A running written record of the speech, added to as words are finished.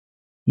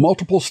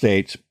Multiple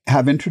states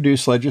have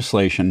introduced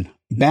legislation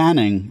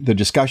banning the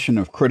discussion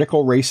of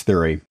critical race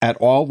theory at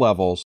all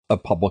levels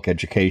of public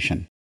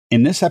education.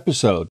 In this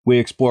episode, we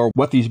explore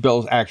what these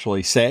bills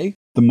actually say,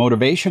 the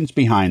motivations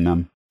behind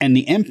them, and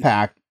the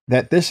impact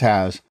that this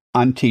has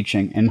on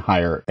teaching in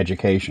higher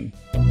education.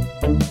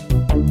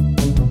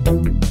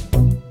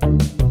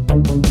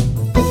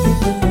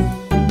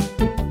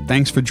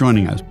 Thanks for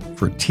joining us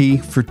for T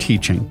for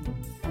Teaching,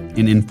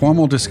 an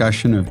informal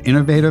discussion of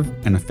innovative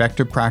and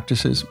effective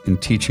practices in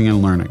teaching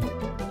and learning.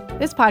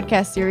 This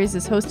podcast series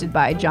is hosted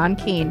by John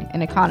Kane,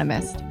 an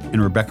economist,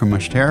 and Rebecca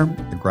Mushtare,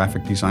 a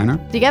graphic designer.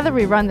 Together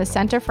we run the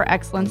Center for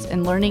Excellence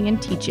in Learning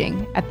and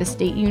Teaching at the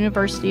State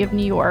University of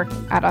New York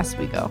at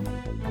Oswego.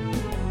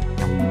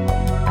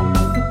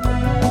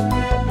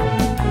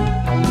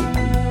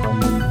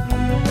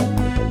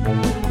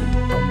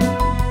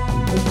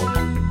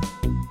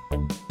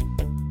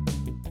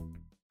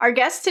 Our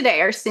guests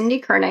today are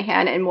Cindy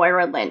Kernaghan and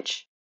Moira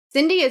Lynch.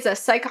 Cindy is a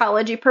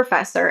psychology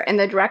professor and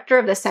the director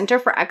of the Center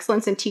for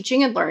Excellence in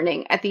Teaching and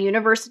Learning at the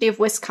University of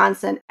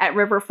Wisconsin at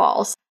River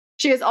Falls.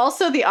 She is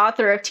also the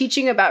author of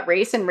Teaching About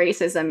Race and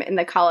Racism in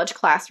the College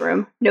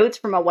Classroom, Notes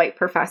from a White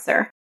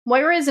Professor.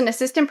 Moira is an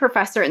assistant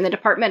professor in the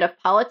Department of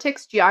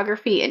Politics,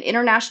 Geography, and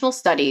International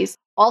Studies,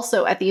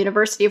 also at the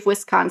University of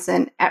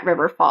Wisconsin at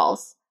River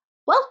Falls.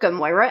 Welcome,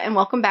 Moira, and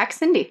welcome back,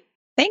 Cindy.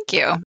 Thank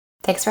you.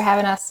 Thanks for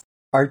having us.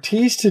 Our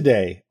teas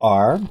today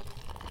are...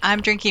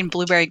 I'm drinking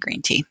blueberry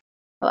green tea.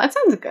 Well, that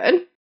sounds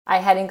good. I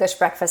had English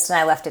breakfast and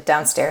I left it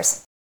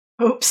downstairs.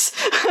 Oops.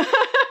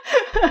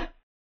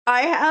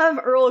 I have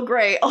Earl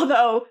Grey,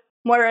 although,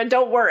 Moira,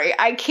 don't worry.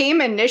 I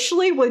came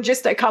initially with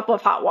just a cup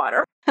of hot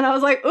water. And I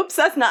was like, oops,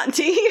 that's not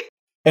tea.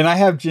 And I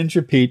have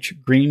ginger peach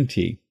green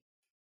tea.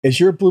 Is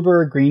your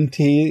blueberry green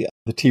tea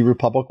the Tea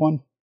Republic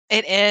one?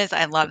 It is.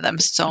 I love them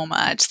so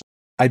much.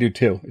 I do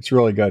too. It's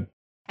really good.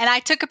 And I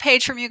took a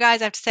page from you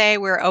guys. I have to say,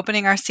 we're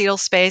opening our Seattle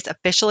space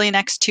officially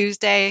next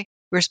Tuesday.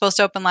 We were supposed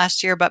to open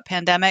last year, but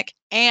pandemic.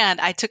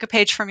 And I took a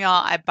page from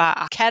y'all. I bought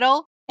a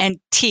kettle and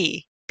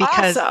tea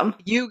because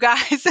You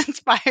guys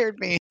inspired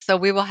me. So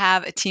we will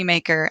have a tea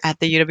maker at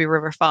the UW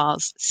River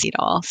Falls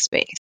Seattle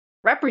space.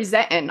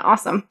 Representing.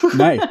 Awesome.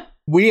 Nice.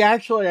 We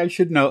actually, I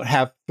should note,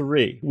 have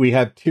 3. We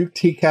have 2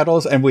 tea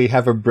kettles and we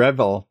have a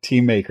Breville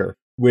tea maker,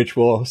 which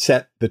will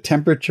set the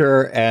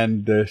temperature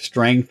and the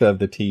strength of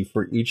the tea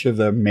for each of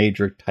the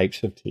major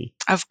types of tea.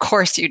 Of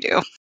course you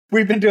do.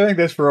 We've been doing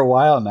this for a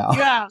while now.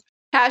 Yeah.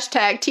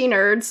 Hashtag tea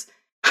nerds.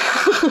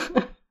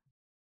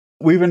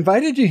 We've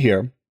invited you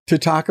here to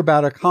talk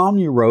about a column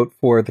you wrote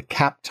for the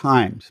Cap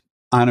Times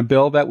on a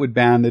bill that would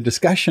ban the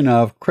discussion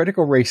of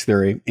critical race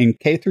theory in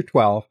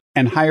K-12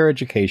 and higher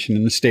education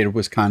in the state of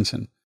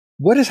Wisconsin.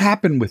 What has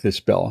happened with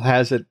this bill?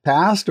 Has it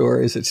passed or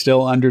is it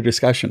still under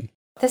discussion?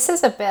 This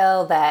is a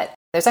bill that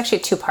there's actually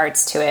 2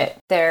 parts to it.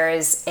 There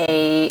is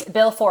a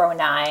Bill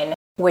 409,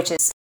 which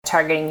is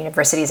targeting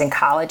universities and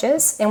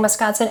colleges in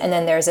Wisconsin. And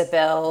then there's a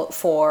Bill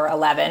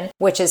 411,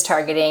 which is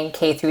targeting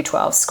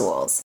K-12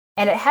 schools.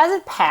 And it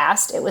hasn't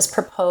passed. It was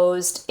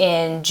proposed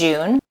in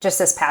June, just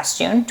this past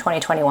June,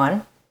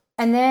 2021.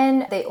 And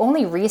then they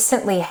only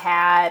recently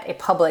had a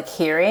public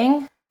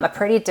hearing, a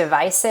pretty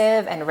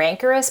divisive and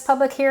rancorous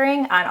public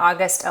hearing on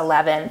August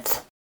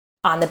 11th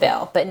on the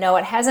bill. But no,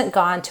 it hasn't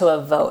gone to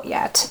a vote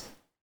yet.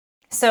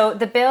 So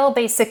the bill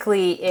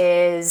basically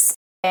is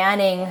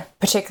banning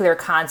particular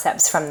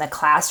concepts from the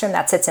classroom.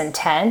 That's its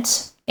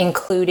intent,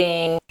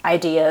 including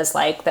ideas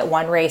like that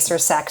one race or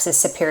sex is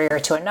superior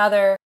to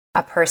another,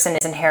 a person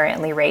is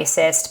inherently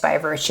racist by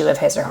virtue of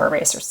his or her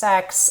race or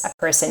sex, a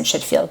person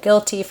should feel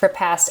guilty for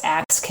past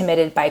acts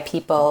committed by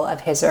people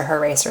of his or her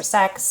race or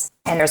sex,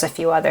 and there's a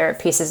few other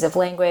pieces of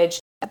language.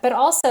 But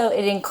also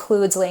it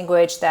includes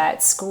language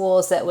that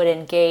schools that would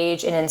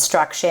engage in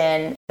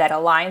instruction that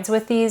aligns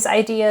with these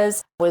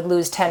ideas would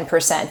lose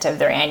 10% of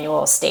their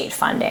annual state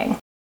funding.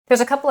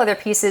 There's a couple other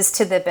pieces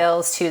to the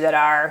bills, too, that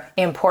are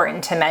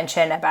important to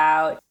mention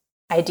about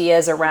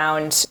ideas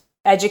around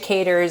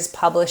educators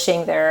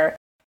publishing their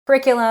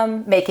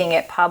curriculum, making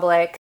it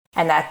public,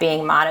 and that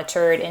being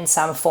monitored in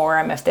some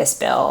forum if this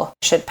bill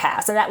should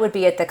pass. And that would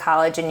be at the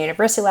college and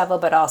university level,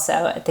 but also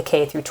at the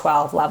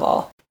K-12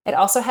 level. It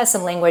also has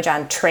some language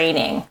on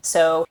training.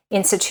 So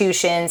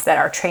institutions that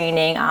are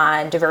training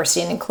on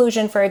diversity and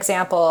inclusion, for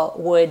example,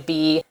 would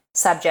be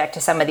subject to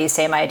some of these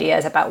same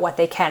ideas about what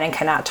they can and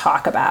cannot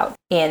talk about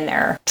in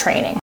their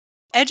training.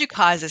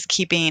 EDUCAUSE is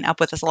keeping up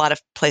with this. A lot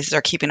of places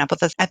are keeping up with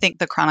this. I think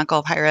the Chronicle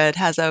of Higher Ed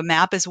has a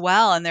map as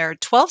well, and there are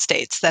 12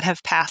 states that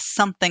have passed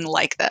something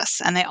like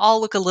this, and they all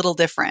look a little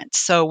different.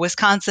 So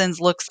Wisconsin's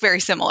looks very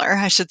similar,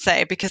 I should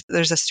say, because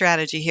there's a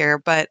strategy here,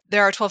 but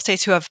there are 12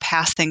 states who have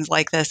passed things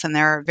like this, and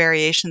there are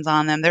variations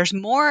on them. There's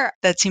more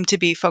that seem to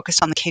be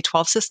focused on the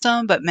K-12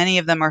 system, but many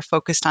of them are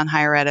focused on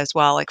higher ed as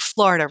well. Like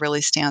Florida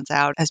really stands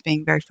out as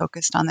being very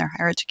focused on their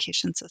higher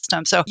education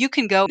system. So you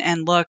can go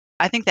and look.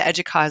 I think the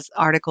EDUCAUSE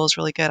article is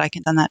really good. I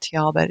can send that to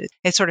y'all, but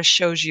it sort of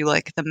shows you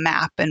like the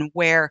map and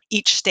where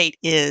each state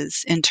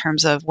is in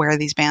terms of where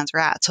these bans are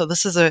at. So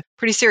this is a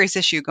pretty serious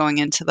issue going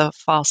into the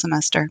fall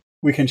semester.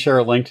 We can share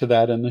a link to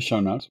that in the show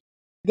notes.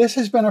 This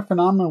has been a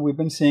phenomenon we've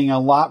been seeing a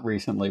lot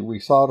recently. We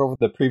saw it over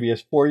the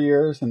previous 4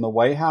 years in the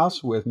White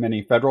House with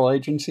many federal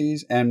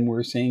agencies, and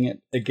we're seeing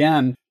it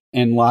again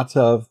in lots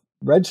of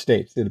red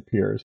states, it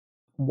appears.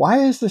 Why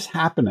is this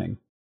happening?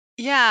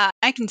 Yeah,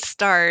 I can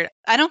start.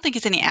 I don't think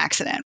it's any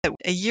accident.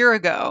 A year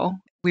ago,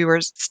 we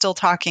were still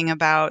talking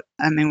about,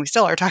 we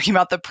still are talking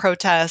about the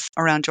protests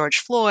around George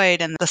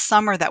Floyd and the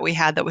summer that we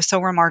had that was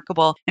so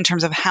remarkable in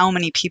terms of how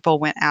many people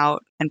went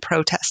out and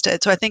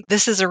protested. So I think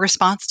this is a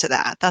response to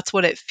that. That's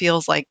what it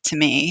feels like to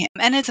me.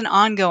 And it's an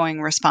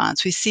ongoing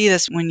response. We see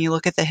this when you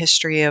look at the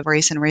history of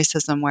race and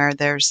racism, where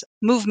there's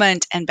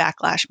movement and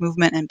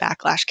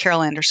backlash.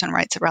 Carol Anderson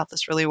writes about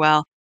this really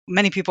well.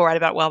 Many people write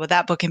about it well, but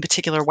that book in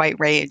particular, White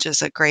Rage,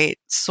 is a great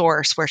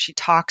source where she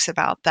talks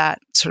about that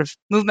sort of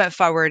movement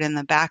forward and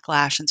the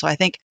backlash. And so I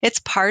think it's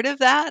part of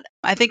that.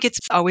 I think it's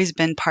always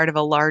been part of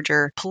a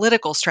larger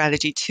political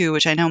strategy too,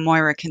 which I know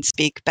Moira can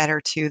speak better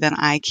to than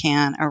I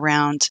can,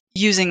 around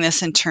using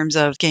this in terms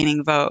of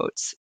gaining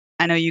votes.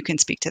 I know you can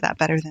speak to that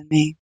better than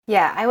me.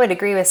 Yeah, I would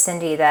agree with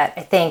Cindy that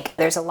I think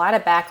there's a lot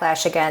of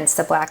backlash against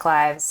the Black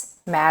Lives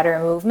Matter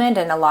movement,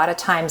 and a lot of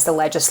times the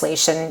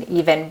legislation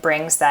even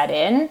brings that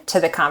in to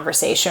the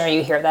conversation, or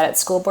you hear that at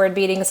school board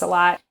meetings a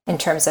lot in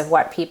terms of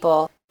what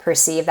people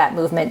perceive that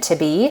movement to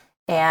be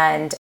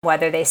and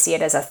whether they see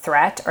it as a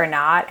threat or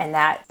not. And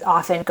that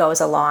often goes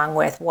along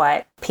with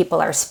what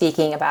people are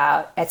speaking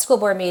about at school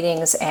board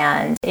meetings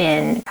and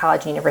in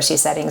college and university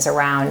settings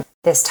around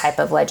this type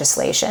of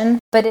legislation.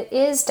 But it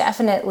is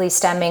definitely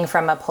stemming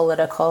from a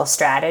political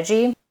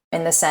strategy,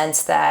 in the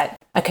sense that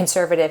a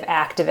conservative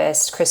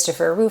activist,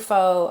 Christopher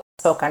Rufo,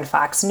 spoke on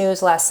Fox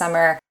News last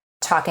summer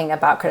talking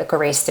about critical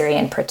race theory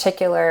in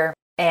particular,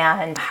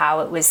 and how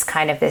it was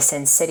kind of this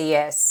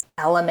insidious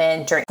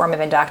element or form of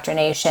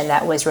indoctrination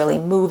that was really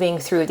moving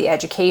through the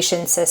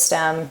education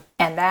system.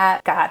 And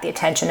that got the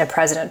attention of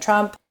President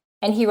Trump.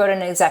 And he wrote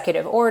an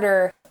executive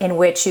order in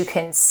which you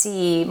can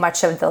see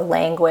much of the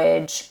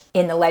language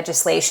in the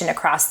legislation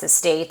across the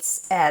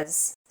states,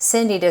 as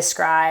Cindy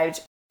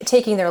described,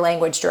 taking their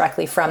language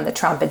directly from the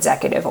Trump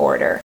executive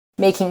order,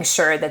 making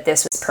sure that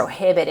this was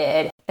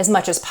prohibited as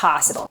much as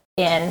possible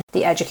in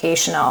the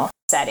educational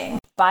setting.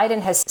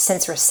 Biden has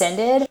since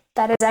rescinded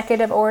that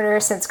executive order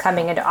since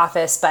coming into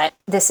office, but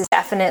this is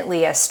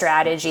definitely a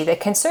strategy that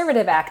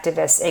conservative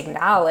activists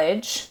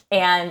acknowledge,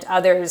 and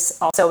others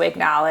also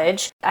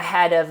acknowledge,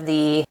 ahead of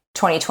the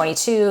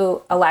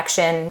 2022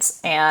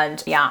 elections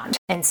and beyond.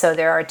 And so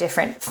there are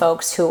different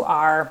folks who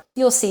are,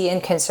 you'll see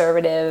in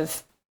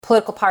conservative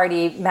political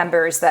party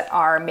members that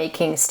are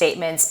making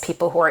statements,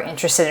 people who are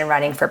interested in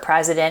running for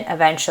president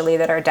eventually,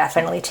 that are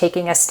definitely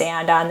taking a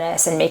stand on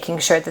this and making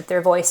sure that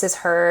their voice is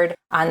heard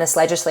on this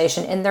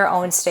legislation in their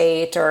own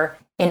state or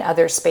in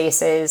other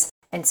spaces.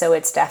 And so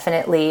it's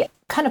definitely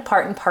kind of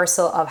part and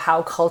parcel of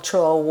how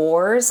cultural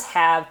wars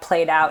have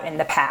played out in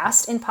the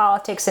past in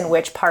politics, in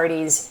which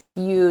parties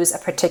use a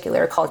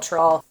particular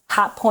cultural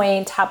hot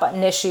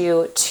button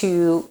issue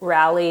to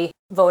rally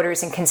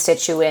voters and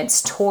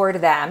constituents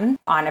toward them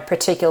on a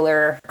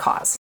particular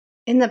cause.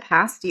 In the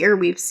past year,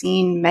 we've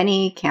seen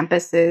many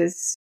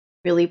campuses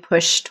really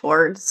push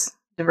towards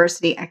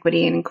diversity,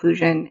 equity, and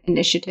inclusion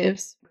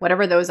initiatives,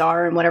 whatever those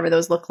are and whatever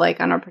those look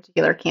like on a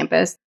particular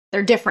campus.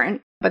 They're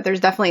different, but there's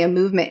definitely a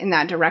movement in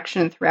that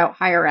direction throughout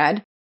higher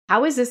ed.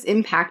 How is this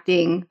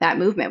impacting that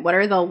movement? What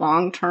are the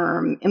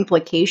long-term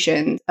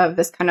implications of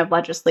this kind of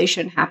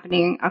legislation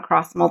happening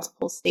across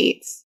multiple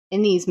states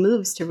in these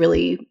moves to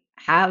really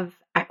have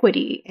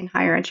equity in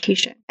higher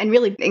education and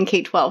really in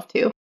K-12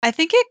 too? I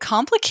think it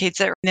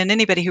complicates it. And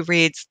anybody who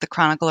reads the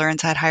Chronicle or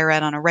Inside Higher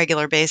Ed on a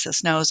regular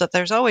basis knows that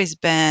there's always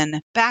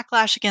been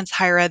backlash against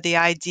higher ed, the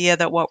idea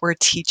that what we're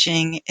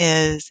teaching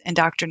is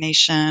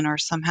indoctrination or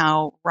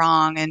somehow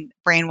wrong and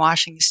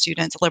brainwashing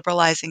students,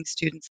 liberalizing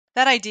students.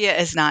 That idea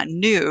is not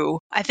new.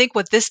 I think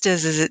what this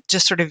does is it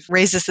just sort of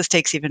raises the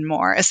stakes even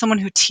more. As someone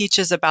who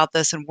teaches about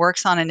this and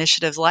works on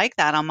initiatives like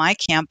that on my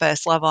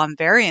campus level, I'm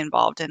very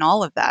involved in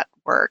all of that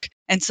work.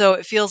 And so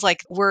it feels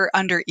like we're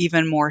under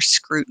even more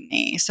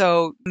scrutiny.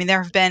 So,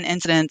 there have been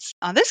incidents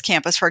on this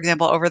campus, for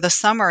example, over the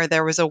summer,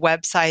 there was a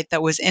website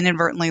that was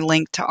inadvertently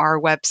linked to our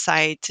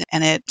website,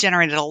 and it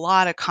generated a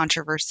lot of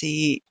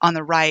controversy on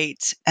the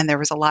right, and there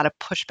was a lot of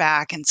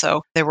pushback. And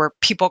so there were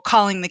people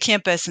calling the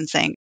campus and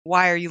saying,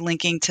 why are you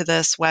linking to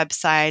this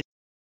website?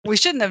 We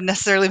shouldn't have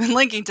necessarily been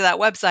linking to that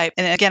website.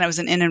 And again, it was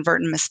an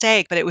inadvertent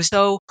mistake, but it was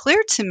so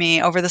clear to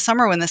me over the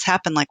summer when this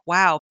happened, like,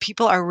 wow,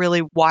 people are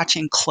really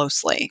watching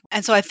closely.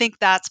 And so I think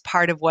that's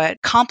part of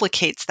what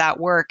complicates that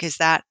work, is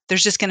that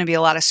there's just going to be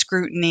a lot of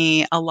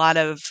scrutiny, a lot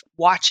of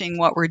watching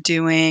what we're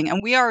doing.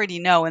 And we already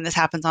know, and this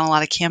happens on a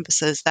lot of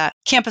campuses, that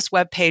campus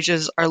web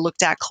pages are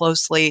looked at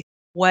closely.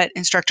 What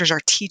instructors are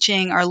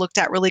teaching are looked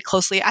at really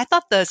closely. I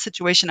thought the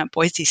situation at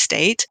Boise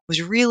State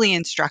was really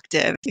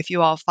instructive. If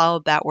you all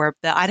followed that, where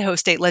the Idaho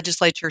State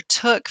Legislature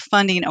took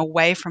funding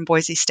away from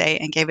Boise State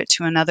and gave it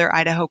to another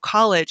Idaho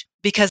college,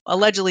 because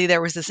allegedly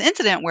there was this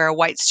incident where a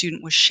white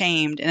student was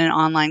shamed in an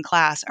online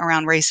class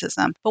around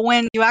racism. But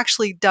when you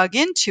actually dug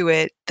into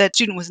it, that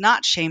student was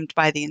not shamed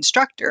by the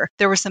instructor.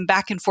 There was some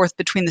back and forth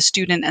between the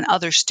student and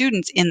other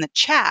students in the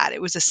chat.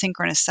 It was a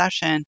synchronous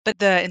session, but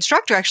the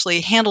instructor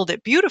actually handled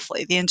it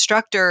beautifully. The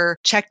instructor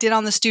checked in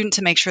on the student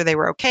to make sure they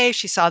were okay.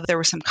 She saw that there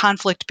was some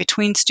conflict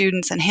between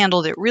students and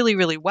handled it really,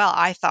 really well,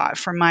 I thought,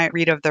 from my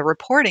read of the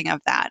reporting of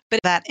that.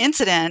 But that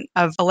incident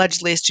of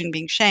allegedly a student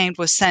being shamed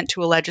was sent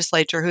to a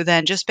legislature who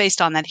then, just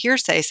based on that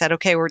hearsay, said,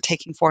 okay, we're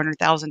taking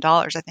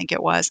 $400,000, I think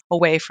it was,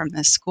 away from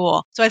this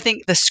school. So I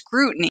think the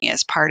scrutiny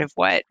is part of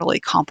what really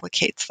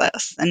complicates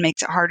this and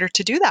makes it harder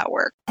to do that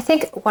work. I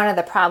think one of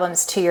the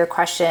problems to your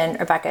question,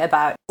 Rebecca,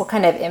 about what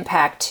kind of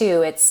impact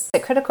too, it's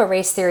that critical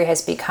race theory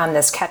has become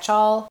this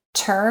catch-all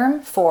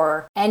term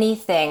for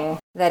anything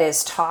that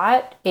is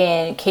taught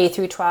in K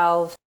through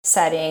 12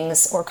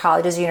 settings or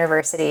colleges,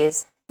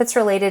 universities that's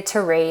related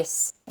to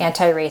race,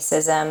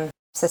 anti-racism,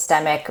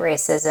 systemic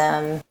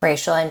racism,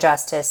 racial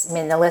injustice. I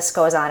mean, the list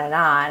goes on.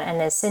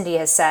 And as Cindy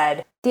has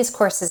said, these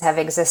courses have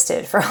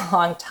existed for a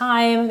long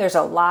time. There's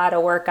a lot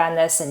of work on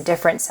this in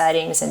different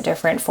settings and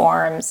different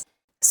forms.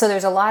 So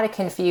there's a lot of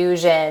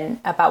confusion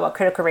about what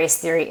critical race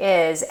theory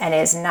is and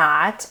is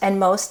not. And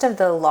most of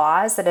the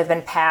laws that have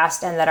been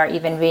passed and that are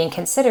even being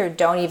considered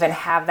don't even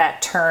have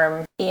that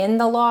term in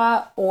the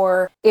law,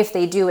 or if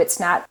they do, it's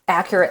not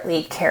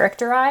accurately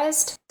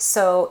characterized.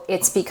 So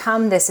it's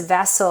become this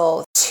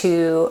vessel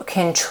to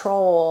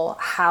control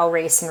how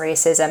race and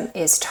racism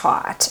is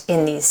taught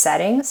in these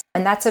settings.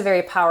 And that's a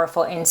very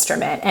powerful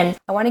instrument. And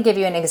I want to give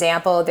you an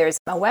example. There's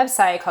a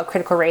website called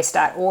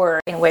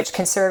criticalrace.org in which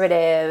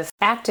conservative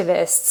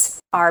activists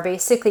are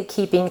basically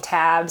keeping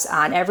tabs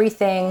on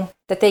everything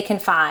that they can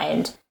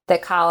find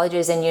that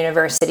colleges and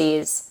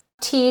universities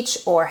teach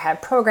or have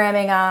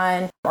programming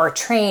on or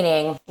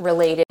training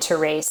related to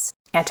race,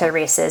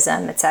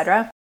 anti-racism,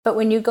 etc. But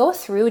when you go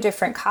through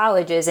different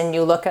colleges and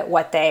you look at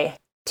what they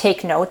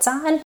take notes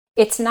on,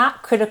 it's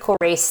not critical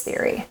race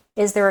theory.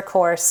 Is there a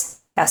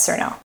course? Yes or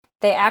no?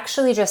 They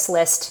actually just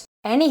list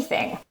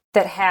anything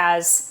that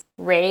has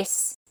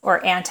race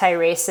or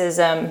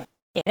anti-racism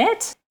in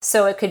it.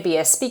 So it could be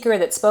a speaker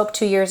that spoke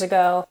 2 years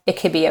ago. It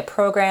could be a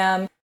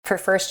program for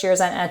first years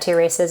on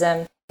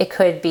anti-racism. It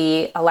could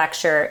be a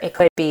lecture. It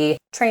could be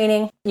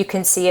training. You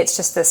can see it's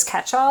just this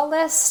catch-all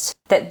list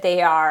that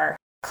they are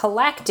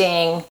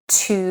collecting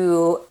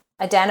to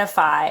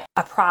identify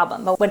a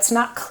problem. But what's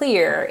not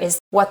clear is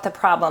what the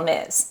problem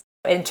is.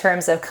 In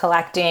terms of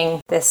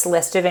collecting this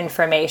list of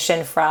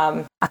information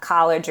from a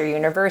college or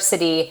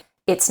university,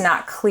 it's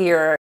not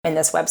clear in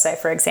this website,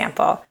 for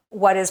example,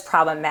 what is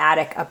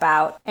problematic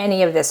about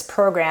any of this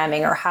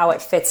programming or how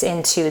it fits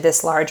into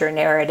this larger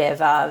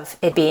narrative of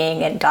it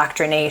being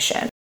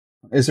indoctrination.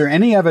 Is there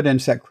any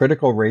evidence that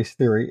critical race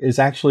theory is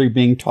actually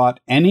being taught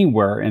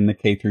anywhere in the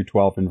K through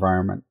 12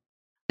 environment?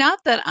 Not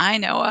that I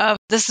know of.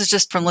 This is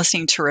just from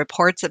listening to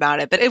reports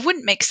about it, but it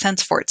wouldn't make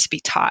sense for it to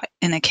be taught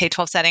in a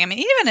K-12 setting. I mean,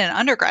 even in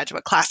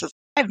undergraduate classes,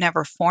 I've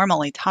never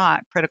formally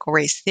taught critical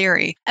race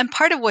theory. And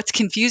part of what's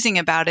confusing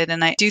about it,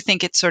 and I do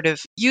think it's sort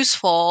of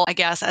useful, I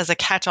guess, as a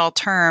catch-all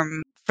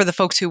term for the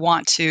folks who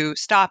want to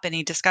stop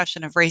any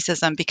discussion of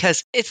racism,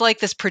 because it's like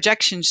this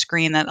projection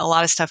screen that a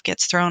lot of stuff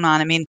gets thrown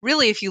on. I mean,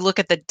 really, if you look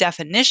at the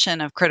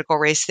definition of critical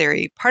race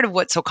theory, part of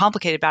what's so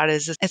complicated about it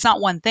is it's not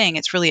one thing,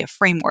 it's really a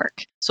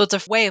framework. So it's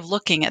a way of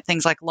looking at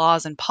things like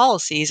laws and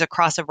policies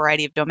across a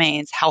variety of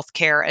domains,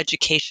 healthcare,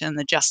 education,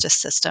 the justice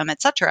system,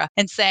 et cetera,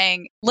 and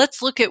saying,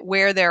 let's look at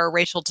where there are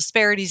racial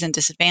disparities and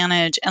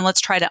disadvantage, and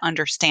let's try to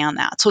understand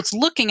that. So it's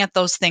looking at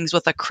those things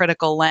with a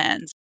critical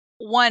lens.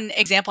 One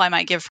example I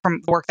might give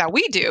from the work that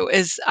we do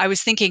is I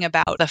was thinking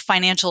about the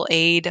financial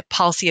aid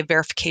policy of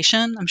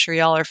verification. I'm sure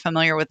y'all are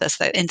familiar with this,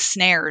 that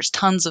ensnares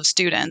tons of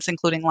students,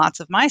 including lots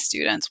of my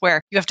students,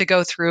 where you have to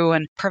go through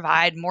and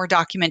provide more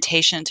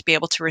documentation to be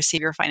able to receive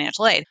your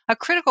financial aid. A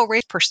critical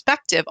race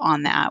perspective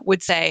on that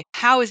would say,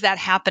 how is that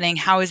happening?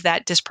 How is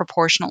that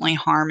disproportionately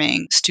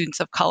harming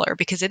students of color?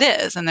 Because it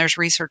is, and there's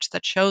research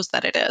that shows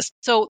that it is.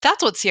 So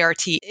that's what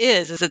CRT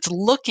is it's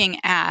looking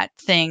at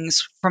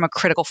things from a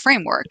critical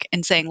framework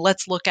and saying,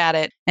 let's look at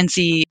it and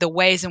see the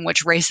ways in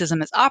which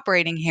racism is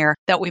operating here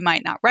that we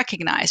might not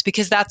recognize,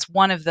 because that's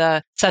one of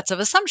the sets of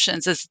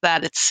assumptions is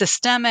that it's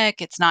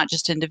systemic, it's not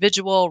just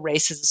individual,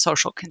 race is a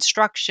social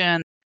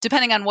construction.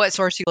 Depending on what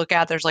source you look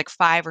at, there's like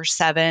 5 or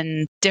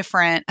 7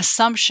 different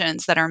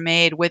assumptions that are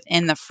made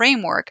within the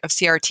framework of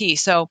CRT.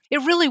 So it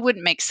really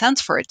wouldn't make sense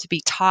for it to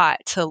be taught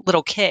to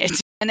little kids.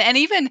 And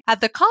even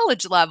at the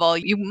college level,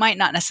 you might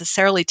not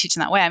necessarily teach in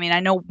that way. I mean,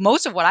 I know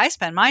most of what I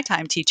spend my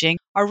time teaching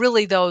are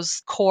really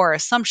those core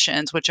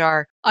assumptions, which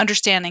are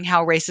understanding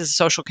how race is a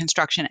social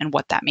construction and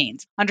what that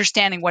means,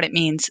 understanding what it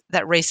means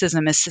that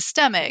racism is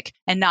systemic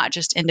and not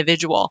just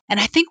individual. And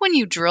I think when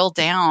you drill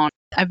down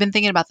I've been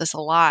thinking about this a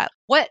lot.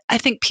 What I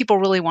think people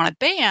really want to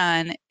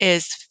ban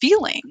is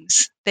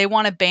feelings. They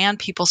want to ban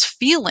people's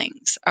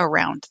feelings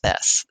around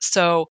this.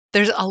 So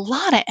there's a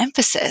lot of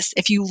emphasis.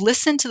 If you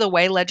listen to the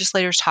way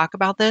legislators talk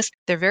about this,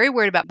 they're very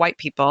worried about white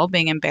people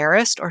being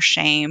embarrassed or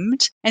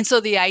shamed. And so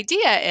the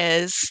idea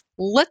is,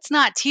 let's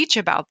not teach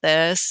about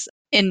this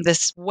in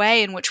this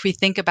way in which we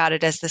think about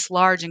it as this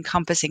large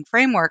encompassing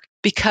framework,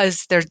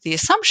 because there's the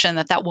assumption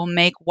that that will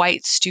make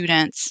white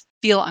students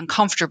feel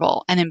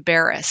uncomfortable and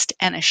embarrassed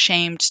and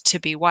ashamed to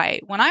be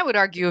white. When I would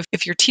argue,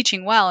 if you're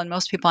teaching well, and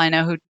most people I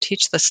know who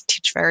teach this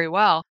teach very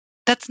well,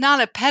 that's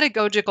not a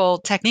pedagogical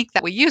technique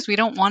that we use. We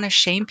don't want to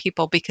shame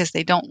people because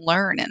they don't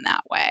learn in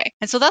that way.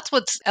 And so that's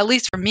what's, at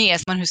least for me,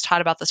 as someone who's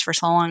taught about this for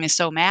so long, is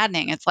so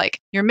maddening. It's like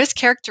you're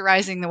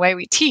mischaracterizing the way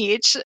we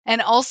teach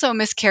and also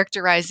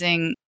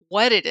mischaracterizing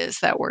what it is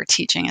that we're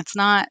teaching. It's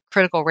not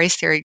critical race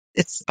theory.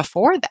 It's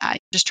before that,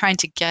 just trying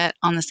to get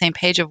on the same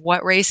page of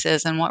what race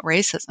is and what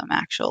racism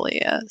actually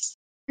is.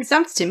 It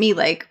sounds to me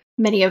like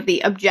many of the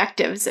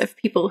objectives of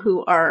people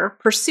who are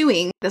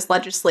pursuing this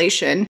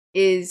legislation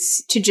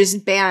is to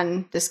just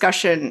ban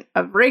discussion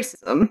of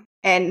racism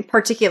and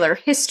particular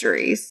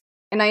histories.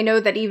 And I know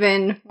that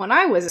even when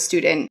I was a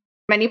student,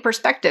 many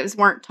perspectives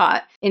weren't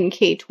taught in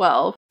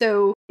K-12.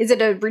 So is it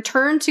a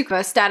return to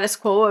a status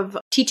quo of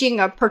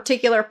teaching a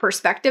particular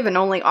perspective and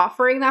only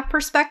offering that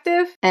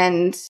perspective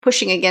and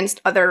pushing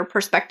against other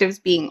perspectives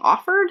being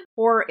offered?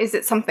 Or is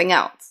it something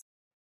else?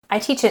 I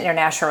teach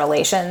international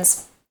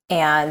relations,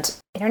 and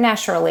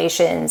international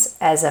relations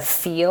as a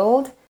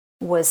field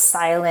was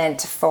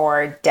silent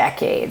for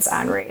decades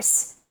on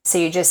race. So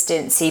you just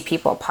didn't see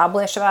people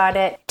publish about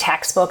it.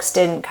 Textbooks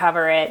didn't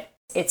cover it.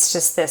 It's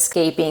just this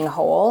gaping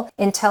hole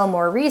until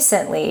more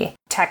recently,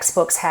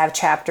 textbooks have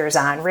chapters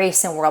on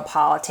race and world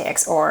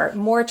politics or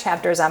more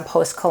chapters on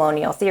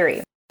post-colonial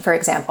theory, for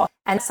example.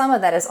 And some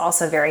of that is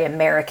also very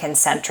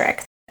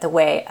American-centric. The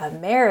way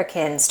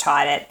Americans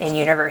taught it in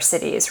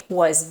universities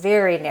was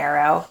very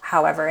narrow.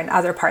 However, in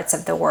other parts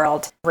of the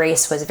world,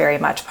 race was very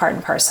much part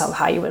and parcel of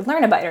how you would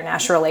learn about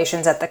international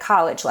relations at the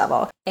college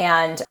level.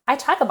 And I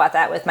talk about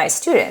that with my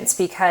students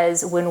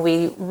because when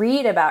we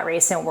read about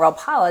race and world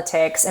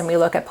politics and we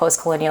look at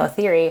post-colonial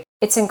theory,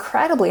 it's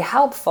incredibly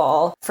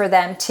helpful for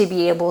them to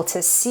be able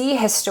to see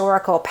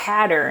historical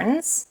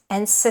patterns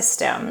and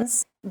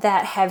systems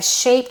that have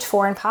shaped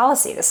foreign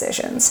policy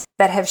decisions,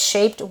 that have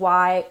shaped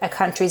why a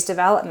country's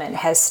development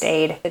has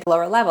stayed at a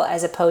lower level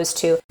as opposed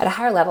to at a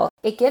higher level.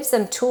 It gives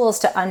them tools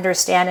to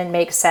understand and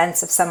make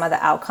sense of some of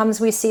the outcomes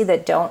we see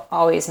that don't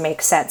always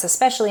make sense,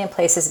 especially in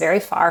places very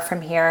far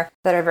from here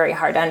that are very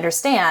hard to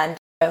understand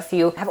if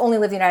you have only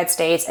lived in the United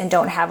States and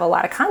don't have a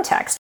lot of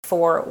context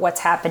for what's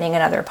happening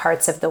in other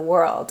parts of the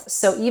world.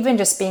 So even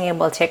just being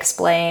able to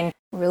explain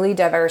really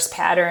diverse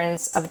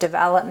patterns of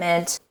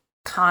development,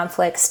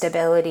 conflict,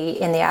 stability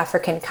in the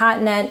African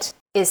continent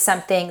is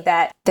something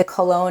that the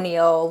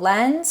colonial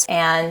lens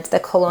and the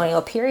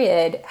colonial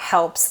period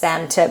helps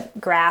them to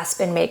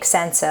grasp and make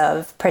sense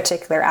of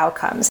particular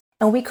outcomes.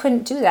 And we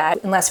couldn't do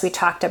that unless we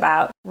talked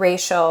about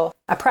racial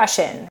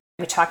oppression.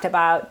 We talked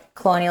about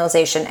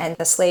colonialization and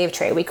the slave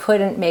trade. We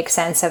couldn't make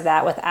sense of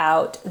that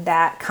without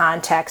that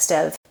context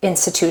of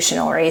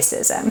institutional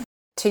racism.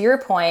 To your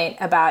point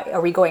about,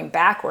 are we going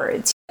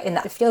backwards? In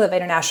the field of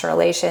international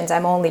relations,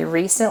 I'm only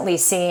recently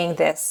seeing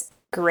this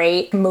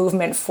great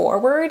movement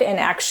forward, and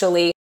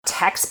actually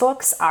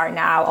textbooks are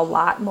now a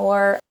lot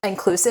more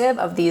inclusive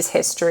of these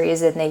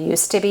histories than they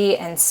used to be.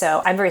 And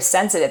so I'm very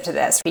sensitive to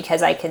this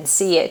because I can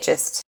see it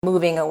just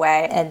moving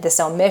away, and this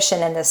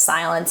omission and this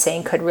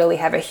silencing could really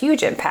have a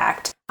huge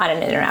impact on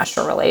an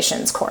international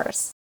relations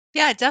course.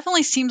 Yeah, it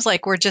definitely seems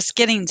like we're just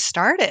getting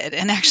started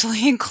and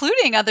actually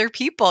including other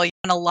people.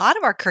 And a lot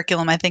of our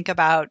curriculum, I think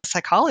about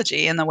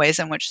psychology and the ways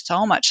in which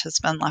so much has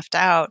been left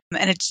out.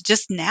 And it's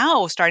just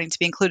now starting to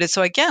be included.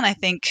 So again, I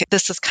think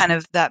this is kind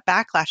of that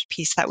backlash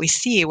piece that we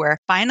see where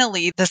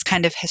finally this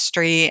kind of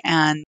history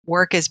and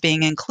work is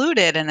being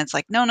included. And it's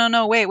like,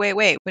 no, wait.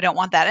 We don't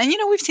want that. And,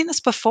 we've seen this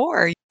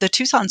before. The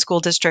Tucson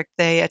School District,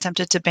 they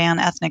attempted to ban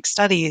ethnic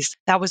studies.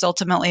 That was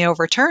ultimately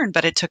overturned,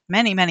 but it took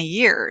many, many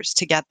years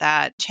to get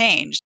that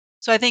changed.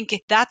 So I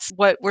think that's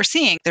what we're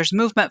seeing. There's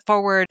movement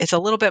forward. It's a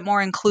little bit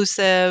more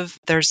inclusive.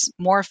 There's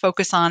more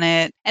focus on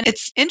it. And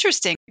it's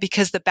interesting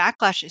because the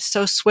backlash is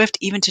so swift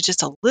even to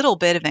just a little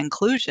bit of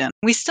inclusion.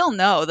 We still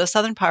know the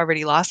Southern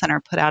Poverty Law Center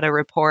put out a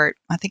report,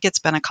 I think it's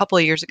been a couple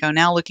of years ago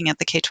now, looking at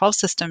the K-12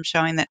 system,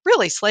 showing that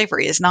really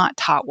slavery is not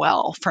taught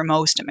well for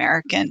most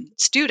American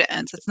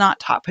students. It's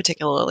not taught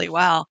particularly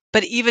well.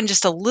 But even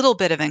just a little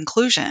bit of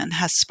inclusion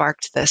has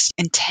sparked this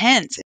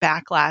intense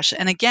backlash.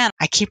 And again,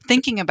 I keep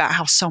thinking about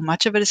how so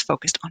much of it is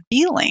focused on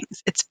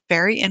feelings. It's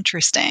very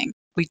interesting.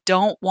 We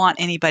don't want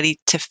anybody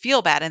to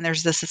feel bad. And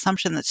there's this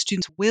assumption that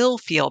students will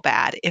feel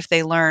bad if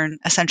they learn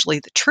essentially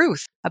the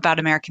truth about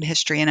American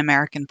history and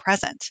American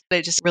present.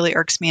 It just really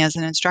irks me as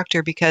an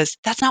instructor because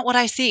that's not what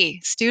I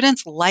see.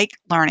 Students like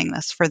learning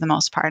this for the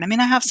most part. I mean,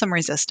 I have some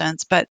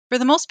resistance, but for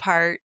the most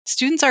part,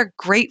 students are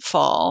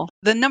grateful.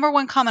 The number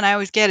one comment I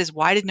always get is,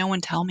 why did no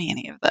one tell me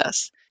any of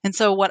this? And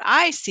so what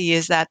I see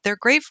is that they're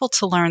grateful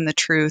to learn the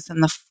truth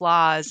and the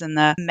flaws and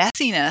the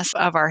messiness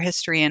of our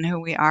history and who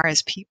we are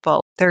as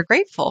people. They're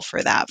grateful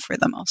for that for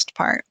the most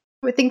part.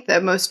 I think the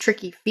most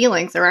tricky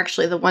feelings are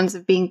actually the ones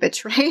of being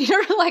betrayed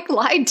or like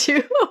lied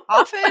to.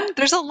 Often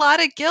there's a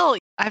lot of guilt.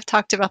 I've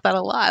talked about that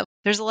a lot.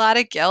 There's a lot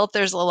of guilt.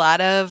 There's a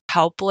lot of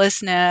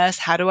helplessness.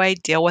 How do I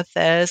deal with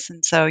this?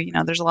 And so,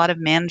 there's a lot of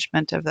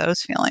management of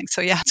those feelings.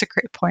 So yeah, it's a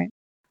great point.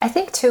 I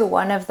think, too,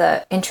 one of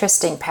the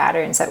interesting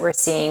patterns that we're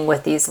seeing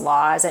with these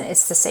laws, and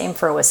it's the same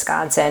for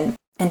Wisconsin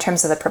in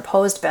terms of the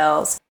proposed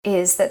bills,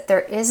 is that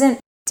there isn't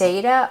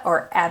data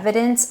or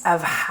evidence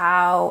of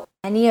how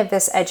any of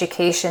this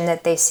education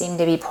that they seem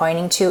to be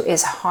pointing to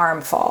is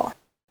harmful.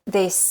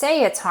 They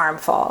say it's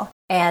harmful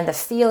and the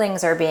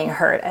feelings are being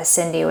hurt, as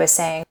Cindy was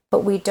saying,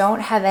 but we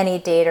don't have any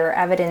data or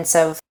evidence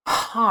of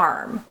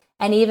harm.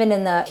 And even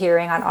in the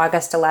hearing on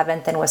August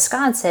 11th in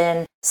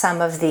Wisconsin,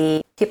 some of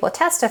the people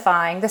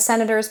testifying, the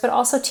senators, but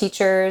also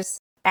teachers,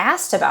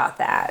 asked about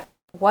that.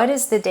 What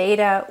is the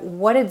data?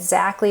 What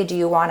exactly do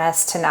you want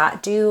us to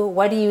not do?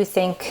 What do you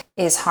think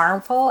is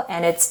harmful?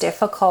 And it's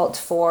difficult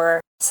for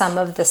some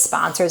of the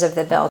sponsors of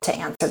the bill to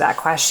answer that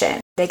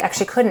question. They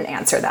actually couldn't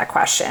answer that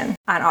question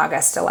on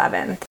August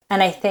 11th.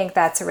 And I think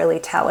that's really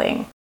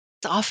telling.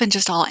 It's often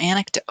just all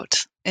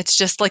anecdote. It's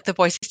just like the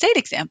Boise State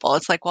example.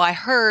 It's like, well, I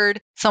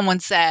heard someone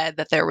said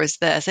that there was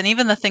this. And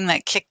even the thing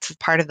that kicked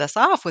part of this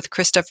off with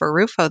Christopher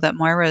Rufo that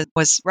Moira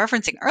was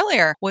referencing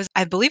earlier was,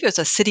 I believe it was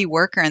a city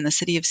worker in the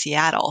city of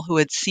Seattle who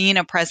had seen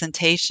a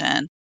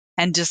presentation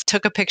and just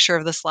took a picture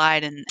of the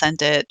slide and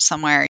sent it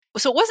somewhere.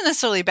 So it wasn't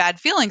necessarily bad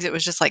feelings. It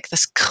was just like,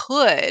 this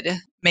could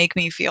make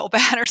me feel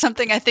bad or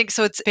something, I think.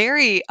 So it's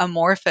very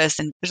amorphous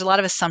and there's a lot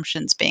of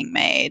assumptions being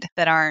made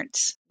that aren't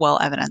well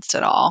evidenced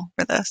at all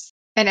for this.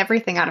 And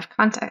everything out of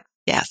context.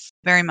 Yes,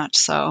 very much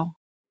so.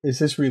 Is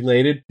this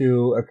related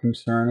to a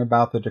concern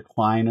about the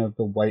decline of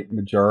the white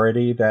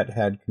majority that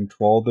had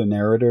controlled the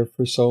narrative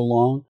for so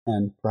long,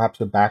 and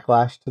perhaps a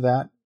backlash to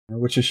that,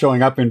 which is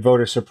showing up in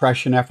voter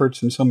suppression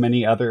efforts in so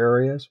many other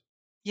areas?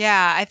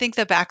 Yeah, I think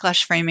the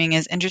backlash framing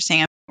is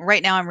interesting.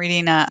 Right now, I'm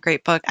reading a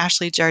great book,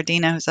 Ashley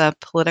Jardina, who's a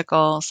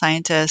political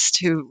scientist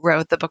who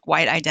wrote the book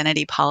White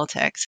Identity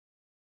Politics.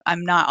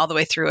 I'm not all the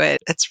way through it.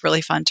 It's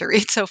really fun to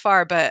read so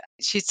far, but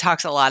she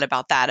talks a lot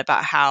about that,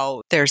 about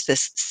how there's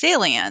this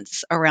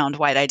salience around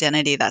white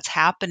identity that's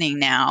happening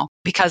now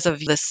because of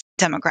this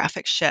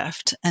demographic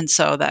shift. And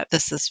so that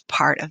this is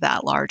part of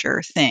that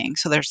larger thing.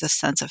 So there's this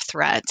sense of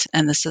threat,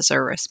 and this is a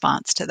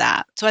response to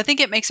that. So I think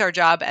it makes our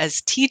job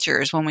as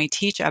teachers when we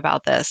teach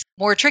about this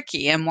more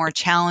tricky and more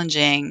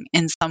challenging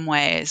in some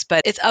ways,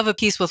 but it's of a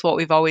piece with what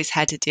we've always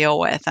had to deal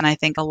with. And I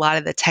think a lot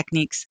of the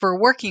techniques for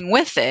working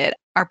with it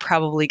are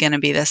probably going to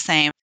be the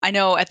same. I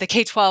know at the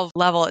K-12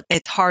 level,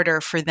 it's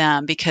harder for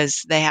them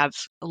because they have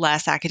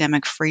less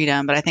academic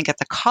freedom. But I think at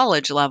the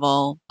college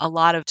level, a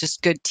lot of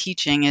just good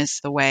teaching is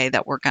the way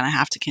that we're going to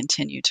have to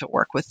continue to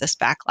work with this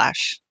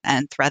backlash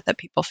and threat that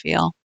people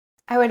feel.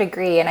 I would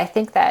agree. And I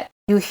think that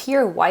you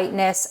hear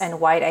whiteness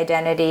and white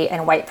identity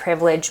and white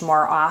privilege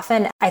more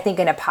often, I think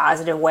in a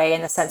positive way,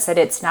 in the sense that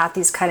it's not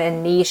these kind of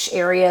niche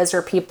areas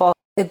or people.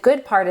 The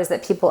good part is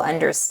that people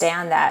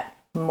understand that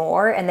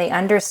more, and they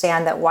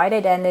understand that white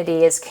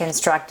identity is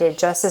constructed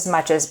just as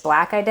much as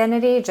Black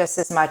identity, just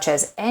as much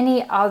as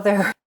any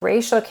other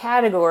racial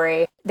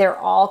category. They're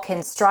all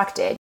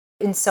constructed.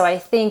 And so I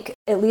think,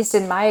 at least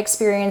in my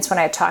experience, when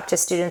I talk to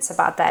students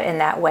about that in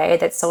that way,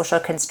 that social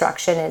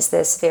construction is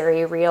this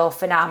very real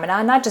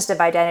phenomenon, not just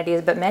of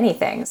identities, but many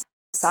things.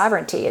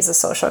 Sovereignty is a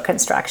social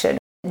construction.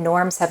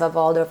 Norms have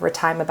evolved over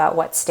time about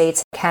what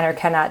states can or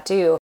cannot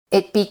do.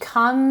 It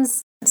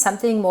becomes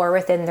something more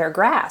within their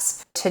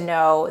grasp to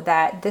know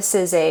that this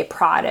is a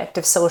product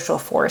of social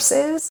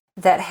forces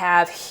that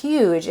have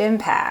huge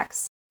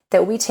impacts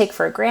that we take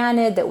for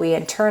granted, that we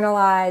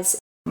internalize,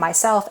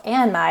 myself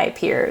and my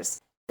peers,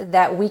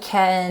 that we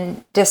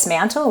can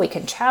dismantle, we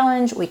can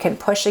challenge, we can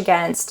push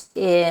against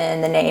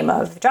in the name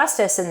of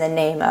justice, in the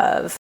name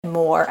of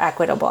more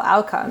equitable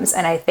outcomes.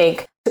 And I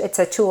think it's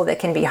a tool that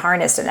can be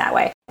harnessed in that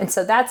way. And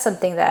so that's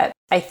something that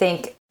I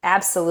think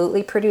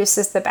absolutely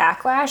produces the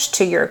backlash,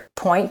 to your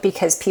point,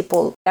 because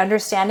people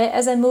understand it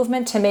as a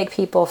movement to make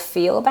people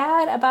feel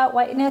bad about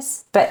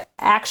whiteness. But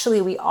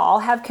actually, we all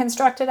have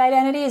constructed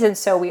identities. And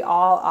so we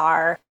all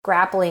are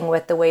grappling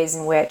with the ways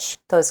in which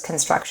those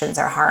constructions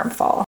are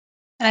harmful.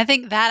 And I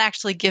think that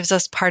actually gives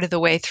us part of the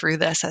way through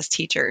this as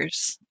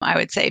teachers, I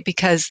would say,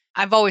 because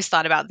I've always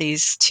thought about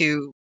these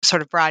two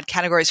sort of broad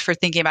categories for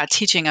thinking about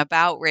teaching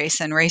about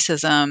race and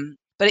racism,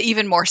 but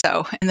even more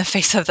so in the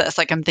face of this,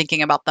 like I'm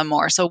thinking about them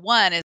more. So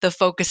one is the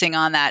focusing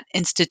on that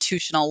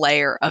institutional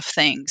layer of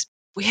things.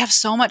 We have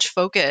so much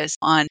focus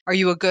on, are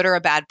you a good or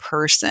a bad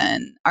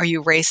person? Are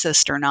you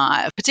racist or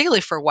not?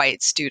 Particularly for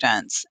white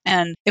students.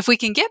 And if we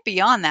can get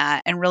beyond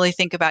that and really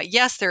think about,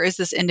 yes, there is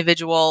this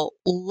individual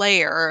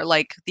layer,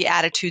 like the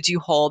attitudes you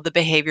hold, the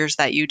behaviors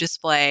that you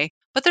display,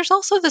 But there's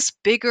also this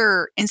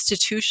bigger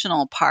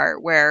institutional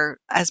part where,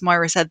 as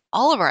Moira said,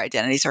 all of our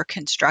identities are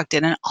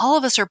constructed and all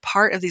of us are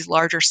part of these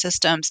larger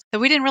systems that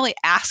we didn't really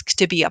ask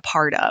to be a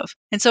part of.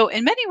 And so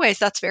in many ways,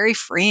 that's very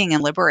freeing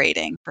and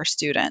liberating for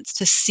students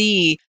to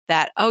see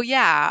that, oh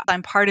yeah,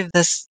 I'm part of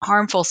this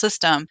harmful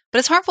system, but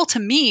it's harmful to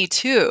me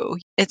too.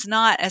 It's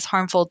not as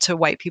harmful to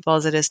white people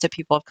as it is to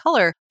people of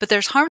color, but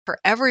there's harm for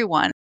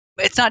everyone.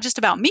 It's not just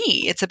about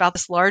me, it's about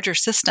this larger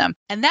system.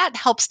 And that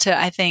helps to,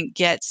 I think,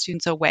 get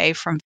students away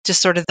from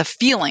just sort of the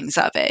feelings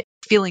of it,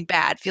 feeling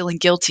bad, feeling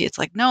guilty. It's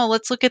like, no,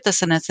 let's look at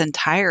this in its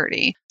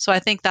entirety. So I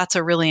think that's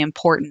a really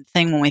important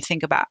thing when we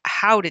think about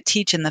how to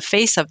teach in the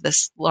face of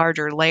this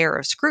larger layer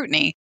of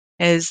scrutiny,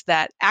 is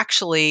that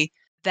actually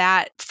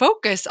that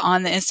focus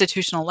on the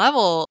institutional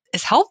level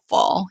is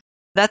helpful.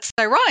 That's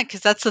ironic because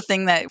that's the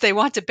thing that they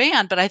want to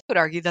ban, but I would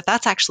argue that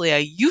that's actually a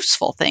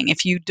useful thing.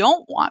 If you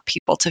don't want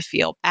people to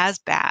feel as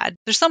bad,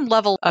 there's some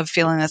level of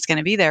feeling that's going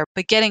to be there,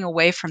 but getting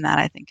away from that,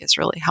 I think, is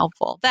really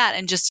helpful. That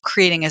and just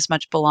creating as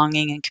much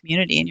belonging and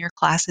community in your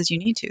class as you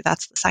need to.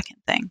 That's the second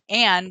thing.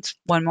 And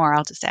one more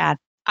I'll just add.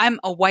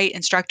 I'm a white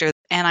instructor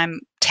and I'm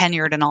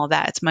tenured and all of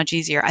that. It's much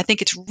easier. I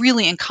think it's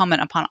really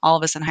incumbent upon all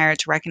of us in higher ed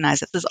to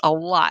recognize that this is a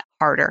lot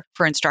harder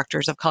for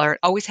instructors of color. It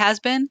always has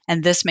been,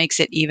 and this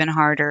makes it even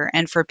harder.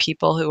 And for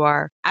people who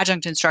are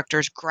adjunct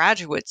instructors,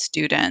 graduate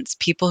students,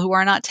 people who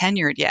are not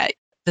tenured yet,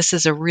 this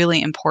is a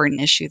really important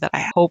issue that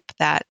I hope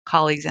that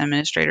colleagues and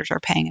administrators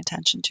are paying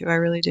attention to. I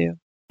really do.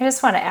 I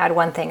just want to add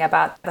one thing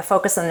about the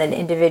focus on the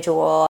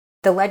individual.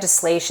 The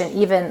legislation,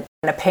 even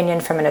an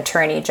opinion from an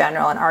attorney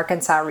general in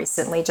Arkansas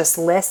recently, just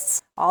lists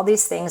all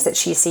these things that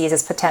she sees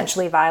as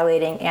potentially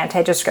violating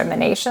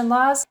anti-discrimination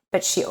laws,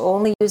 but she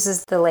only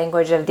uses the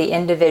language of the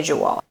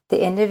individual.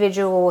 The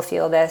individual will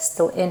feel this,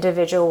 the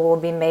individual will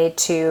be made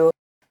to.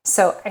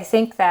 So I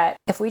think that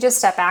if we just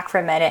step back for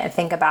a minute and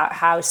think about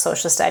how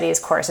social studies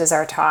courses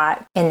are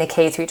taught in the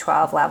K through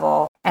 12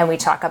 level, and we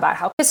talk about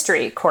how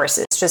history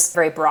courses, just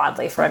very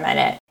broadly for a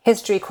minute,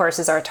 history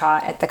courses are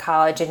taught at the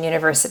college and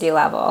university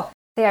level.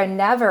 They are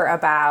never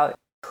about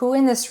who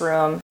in this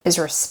room is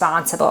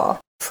responsible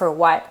for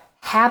what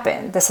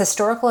happened. This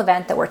historical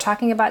event that we're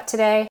talking about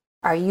today,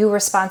 are you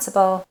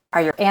responsible?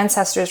 Are your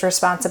ancestors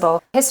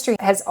responsible? History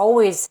has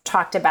always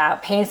talked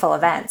about painful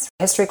events.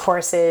 History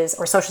courses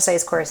or social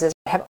studies courses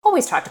have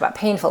always talked about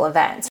painful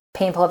events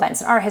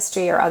in our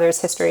history or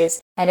others'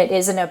 histories. And it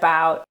isn't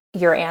about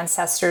your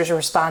ancestors'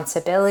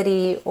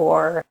 responsibility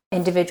or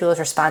individuals'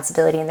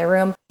 responsibility in the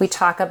room. We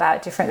talk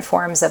about different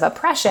forms of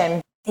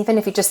oppression. Even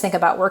if you just think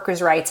about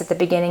workers' rights at the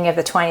beginning of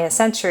the 20th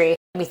century,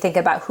 we think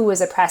about who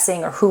was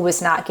oppressing or who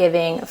was not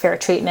giving fair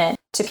treatment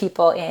to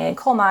people in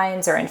coal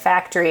mines or in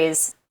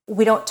factories.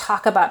 We don't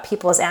talk about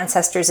people's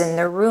ancestors in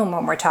the room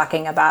when we're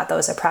talking about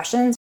those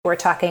oppressions. We're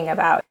talking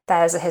about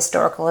that as a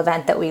historical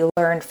event that we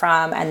learned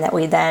from and that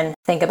we then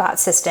think about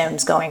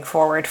systems going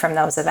forward from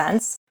those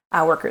events,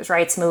 workers'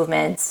 rights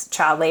movements,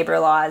 child labor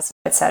laws,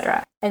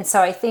 etc. And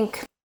so I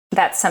think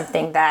that's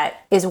something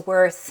that is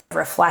worth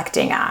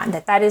reflecting on,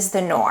 that is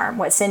the norm.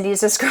 What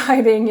Cindy's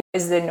describing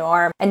is the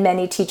norm. And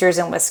many teachers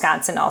in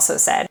Wisconsin also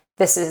said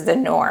this is the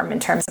norm in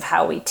terms of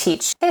how we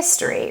teach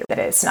history, that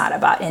it's not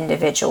about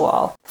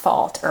individual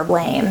fault or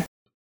blame.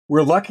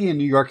 We're lucky in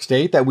New York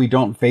State that we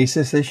don't face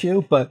this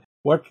issue, but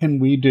what can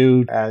we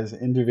do as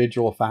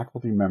individual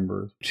faculty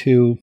members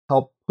to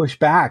help push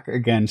back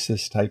against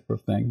this type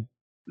of thing?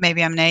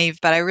 Maybe I'm naive,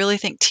 but I really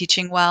think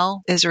teaching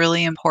well is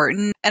really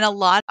important. And a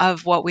lot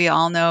of what we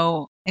all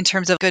know in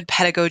terms of good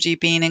pedagogy,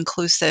 being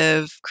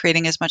inclusive,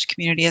 creating as much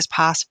community as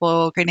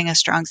possible, creating a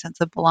strong sense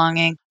of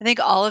belonging. I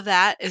think all of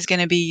that is going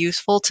to be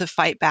useful to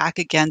fight back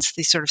against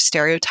these sort of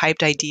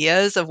stereotyped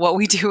ideas of what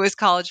we do as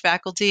college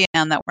faculty,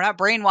 and that we're not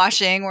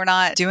brainwashing, we're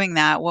not doing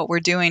that. What we're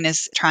doing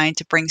is trying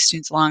to bring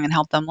students along and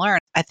help them learn.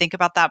 I think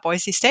about that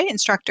Boise State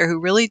instructor who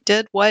really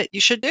did what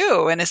you should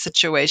do in a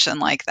situation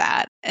like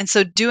that. And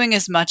so doing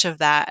as much of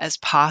that as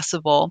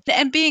possible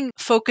and being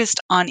focused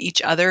on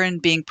each other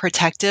and being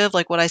protective,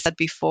 like what I said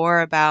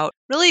before about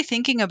really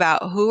thinking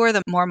about who are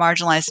the more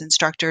marginalized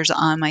instructors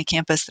on my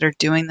campus that are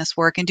doing this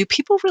work, and do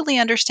people really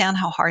understand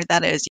how hard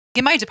that is?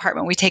 In my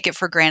department, we take it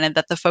for granted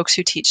that the folks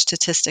who teach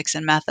statistics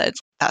and methods,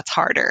 that's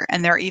harder,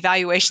 and their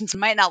evaluations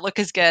might not look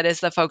as good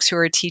as the folks who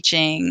are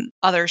teaching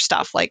other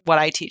stuff like what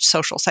I teach,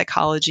 social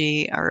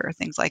psychology or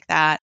things like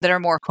that are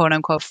more quote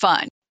unquote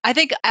fun. I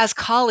think as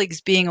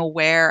colleagues being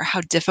aware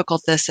how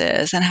difficult this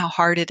is and how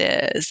hard it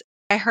is.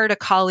 I heard a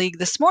colleague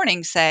this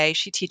morning say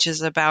she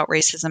teaches about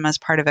racism as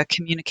part of a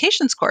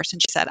communications course.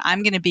 And she said,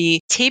 I'm going to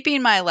be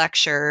taping my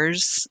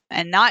lectures,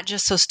 and not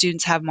just so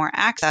students have more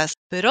access,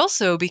 but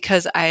also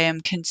because I am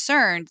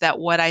concerned that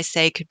what I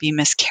say could be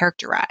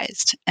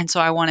mischaracterized. And so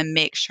I want to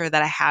make sure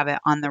that I have it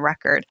on the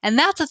record. And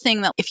that's a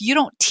thing that if you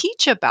don't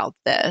teach about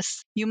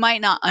this, you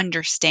might not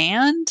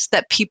understand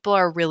that people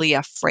are really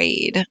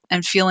afraid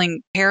and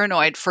feeling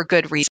paranoid for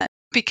good reason.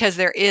 Because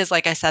there is,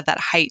 like I said, that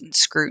heightened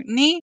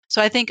scrutiny.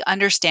 So I think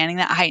understanding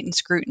that heightened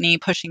scrutiny,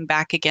 pushing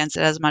back against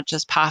it as much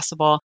as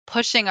possible,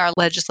 pushing our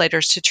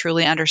legislators to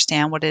truly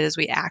understand what it is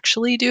we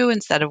actually do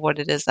instead of what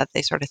it is that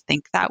they sort of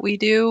think that we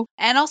do,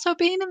 and also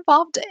being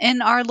involved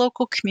in our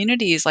local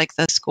communities like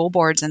the school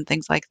boards and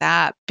things like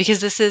that.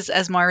 Because this is,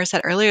 as Moira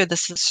said earlier,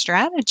 this is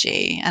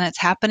strategy and it's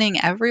happening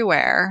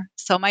everywhere.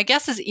 So my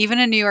guess is even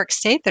in New York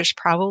State, there's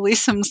probably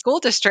some school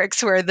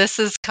districts where this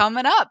is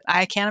coming up.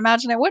 I can't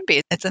imagine it would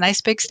be. It's a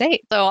nice big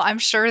state. So I'm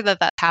sure that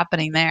that's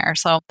happening there.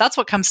 So that's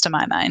what comes to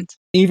my mind.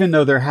 Even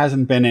though there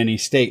hasn't been any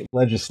state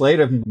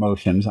legislative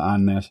motions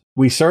on this,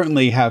 we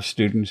certainly have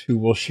students who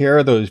will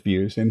share those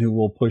views and who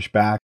will push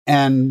back.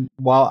 And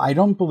while I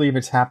don't believe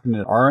it's happened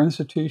at our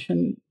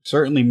institution,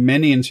 certainly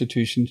many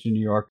institutions in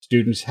New York,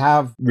 students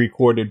have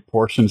recorded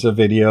portions of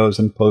videos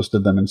and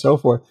posted them and so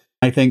forth.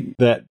 I think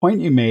that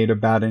point you made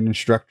about an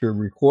instructor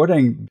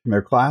recording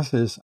their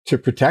classes to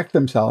protect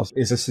themselves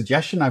is a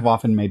suggestion I've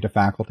often made to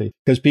faculty,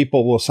 because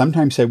people will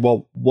sometimes say,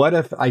 well, what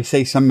if I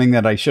say something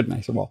that I shouldn't?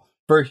 I said, well,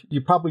 first,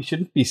 you probably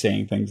shouldn't be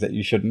saying things that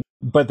you shouldn't,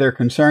 but they're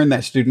concerned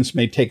that students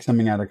may take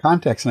something out of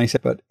context. And I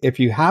said, but if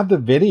you have the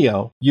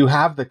video, you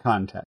have the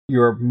context.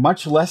 You're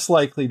much less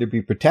likely to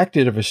be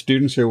protected if a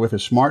students are with a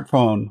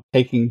smartphone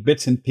taking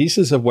bits and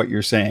pieces of what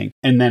you're saying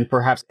and then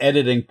perhaps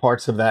editing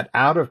parts of that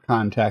out of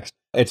context.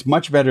 It's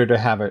much better to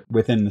have it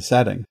within the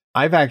setting.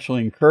 I've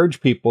actually encouraged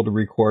people to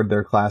record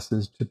their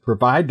classes to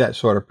provide that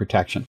sort of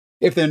protection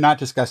if they're not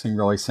discussing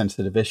really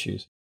sensitive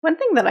issues. One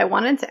thing that I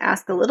wanted to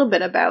ask a little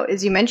bit about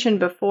is you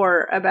mentioned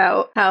before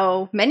about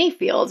how many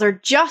fields are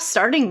just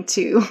starting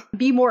to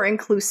be more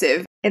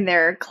inclusive in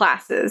their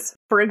classes.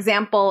 For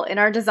example, in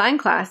our design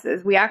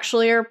classes, we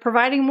actually are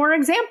providing more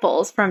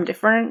examples from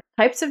different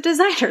types of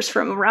designers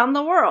from around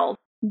the world.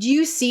 Do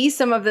you see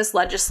some of this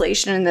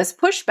legislation and this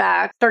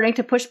pushback starting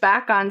to push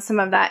back on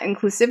some of that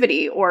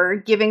inclusivity, or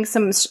giving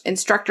some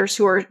instructors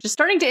who are just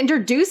starting to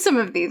introduce some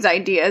of these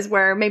ideas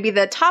where maybe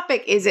the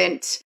topic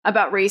isn't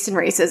about race and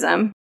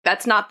racism?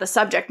 That's not the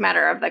subject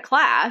matter of the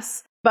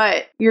class,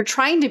 but you're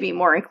trying to be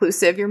more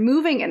inclusive. You're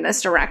moving in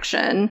this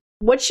direction.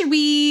 What should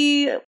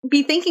we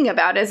be thinking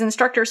about as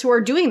instructors who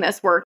are doing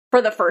this work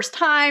for the first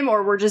time,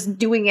 or we're just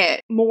doing it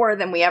more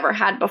than we ever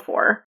had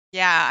before?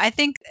 Yeah, I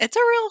think it's a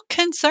real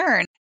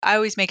concern. I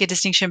always make a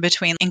distinction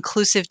between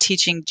inclusive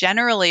teaching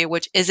generally,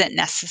 which isn't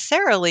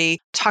necessarily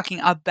talking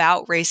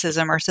about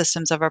racism or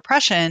systems of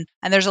oppression.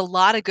 And there's a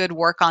lot of good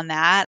work on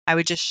that. I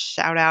would just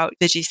shout out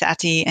Vijay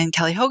Satty and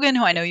Kelly Hogan,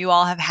 who I know you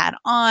all have had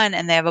on,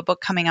 and they have a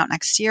book coming out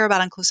next year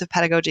about inclusive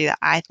pedagogy that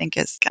I think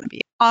is going to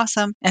be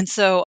awesome. And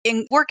so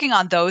in working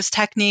on those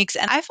techniques,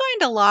 and I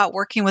find a lot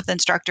working with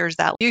instructors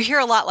that you hear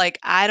a lot like,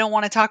 I don't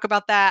want to talk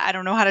about that. I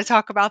don't know how to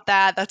talk about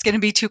that. That's going to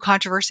be too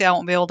controversial. I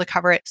won't be able to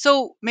cover it.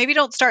 So maybe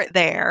don't start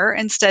there.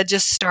 Instead,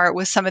 just start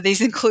with some of these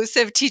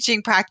inclusive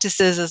teaching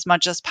practices as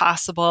much as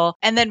possible,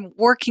 and then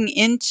working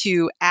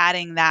into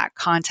adding that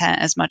content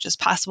as much as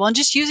possible, and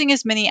just using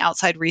as many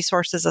outside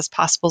resources as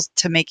possible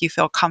to make you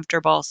feel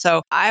comfortable.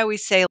 So I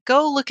always say,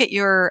 go look at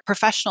your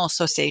professional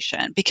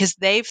association, because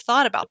they've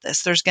thought about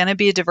this. There's going to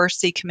be a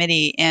diversity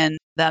committee in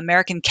the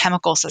American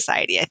Chemical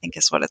Society, I think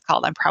is what it's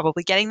called. I'm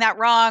probably getting that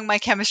wrong. My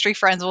chemistry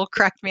friends will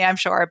correct me, I'm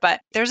sure.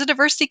 But there's a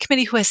diversity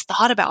committee who has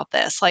thought about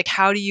this. Like,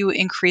 how do you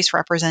increase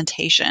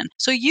representation?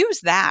 So use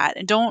that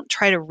and don't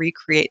try to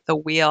recreate the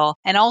wheel.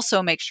 And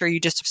also make sure you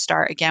just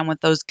start again with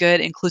those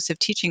good inclusive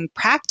teaching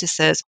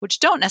practices, which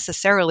don't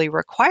necessarily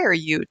require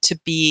you to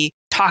be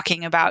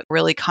talking about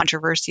really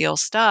controversial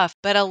stuff,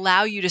 but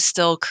allow you to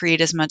still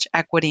create as much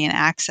equity and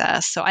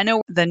access. So I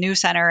know the new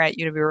center at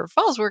UW River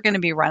Falls, we're going to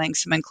be running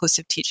some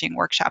inclusive teaching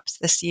workshops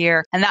this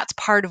year. And that's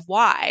part of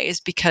why,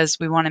 is because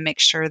we want to make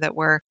sure that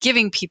we're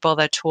giving people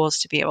the tools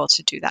to be able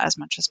to do that as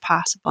much as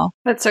possible.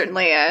 That's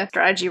certainly a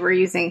strategy we're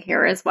using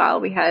here as well.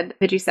 We had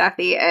Vijay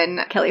Sathy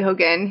and Kelly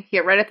Hogan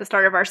here right at the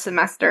start of our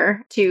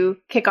semester to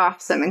kick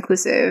off some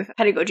inclusive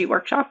pedagogy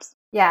workshops.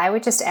 Yeah, I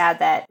would just add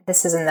that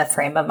this is in the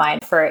frame of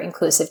mind for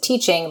inclusive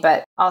teaching,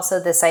 but also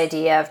this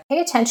idea of pay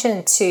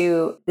attention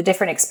to the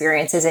different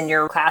experiences in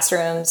your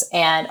classrooms,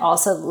 and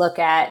also look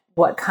at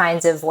what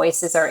kinds of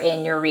voices are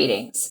in your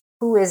readings.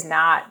 Who is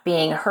not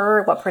being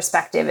heard? What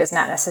perspective is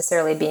not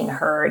necessarily being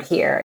heard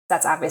here?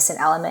 That's obviously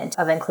an element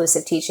of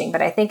inclusive teaching,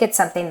 but I think it's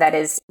something that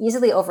is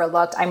easily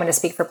overlooked. I'm going to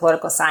speak for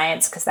political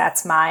science because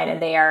that's mine, and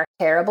they are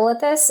terrible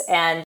at this.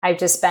 And I've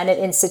just been at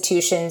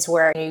institutions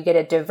where you get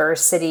a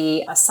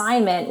diversity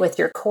assignment with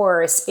your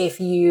course if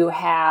you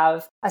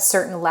have a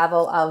certain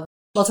level of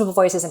multiple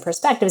voices and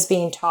perspectives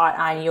being taught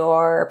on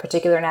your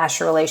particular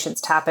national relations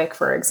topic,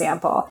 for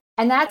example.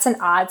 And that's an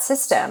odd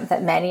system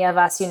that many of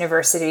us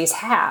universities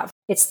have.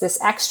 It's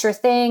this extra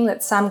thing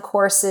that some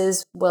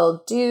courses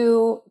will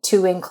do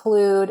to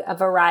include a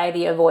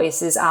variety of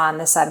voices on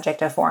the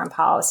subject of foreign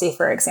policy,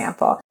 for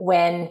example,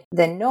 when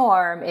the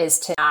norm is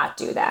to not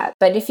do that.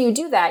 But if you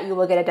do that, you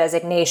will get a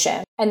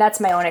designation. And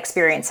that's my own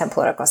experience in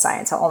political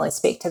science. I'll only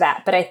speak to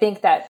that. But I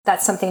think that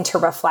that's something to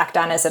reflect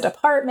on as a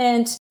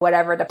department,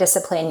 whatever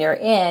discipline you're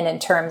in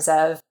terms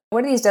of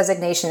What do these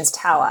designations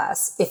tell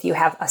us if you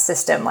have a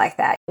system like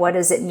that? What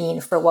does it mean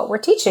for what we're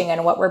teaching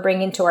and what we're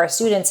bringing to our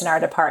students in our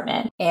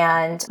department?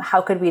 And how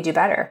could we do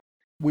better?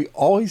 We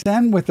always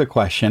end with the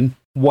question,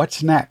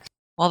 what's next?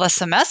 Well, the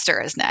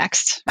semester is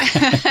next.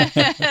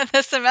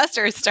 The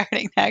semester is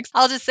starting next.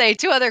 I'll just say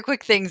 2 other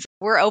quick things.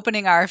 We're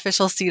opening our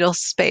official CETL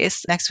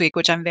space next week,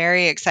 which I'm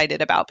very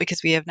excited about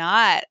because we have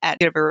not at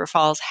Cedar River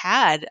Falls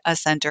had a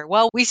center.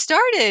 Well, we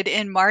started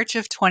in March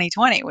of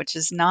 2020, which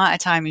is not a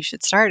time you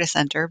should start a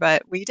center,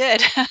 but we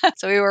did.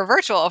 So we were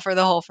virtual for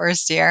the whole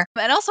first year.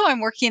 And also I'm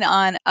working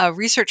on a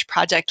research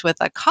project with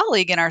a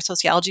colleague in our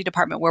sociology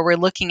department where we're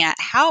looking at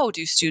how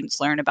do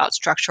students learn about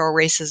structural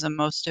racism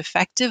most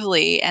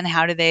effectively and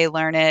how do they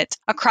learn it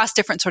across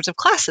different sorts of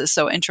classes.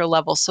 So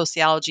intro-level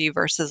sociology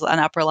versus an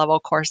upper-level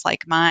course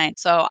like mine.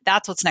 So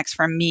that's what's next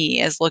for me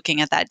is looking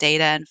at that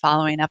data and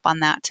following up on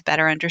that to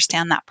better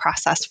understand that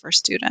process for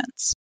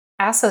students.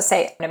 I also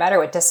say, no matter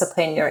what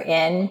discipline you're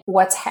in,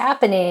 what's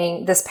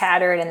happening, this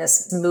pattern and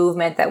this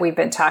movement that we've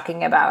been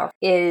talking about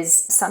is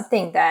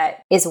something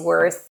that is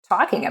worth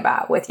talking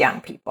about with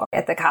young people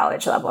at the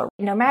college level,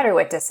 no matter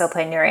what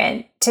discipline you're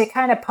in, to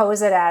kind of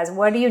pose it as,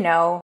 what do you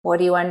know? What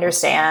do you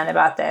understand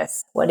about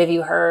this? What have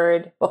you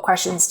heard? What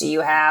questions do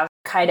you have?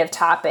 Kind of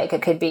topic.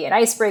 It could be an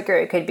icebreaker.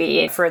 It could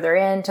be further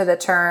into the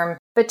term,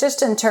 but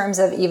just in terms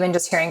of even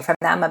just hearing from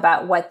them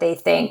about what they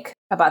think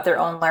about their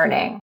own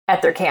learning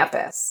at their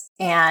campus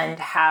and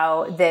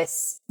how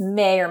this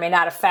may or may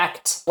not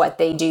affect what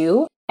they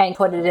do and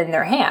put it in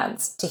their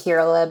hands to hear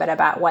a little bit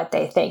about what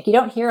they think. You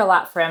don't hear a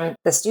lot from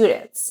the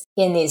students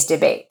in these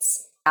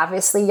debates.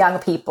 Obviously, young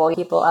people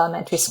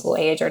elementary school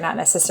age are not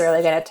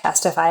necessarily going to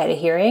testify at a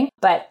hearing,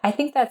 but I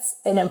think that's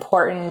an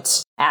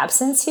important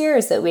absence here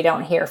is that we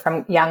don't hear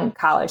from young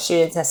college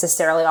students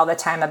necessarily all the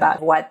time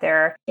about what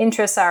their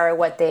interests are,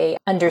 what they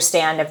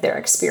understand of their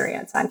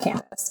experience on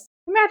campus.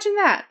 Imagine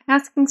that,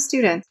 asking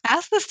students.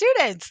 Ask the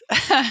students.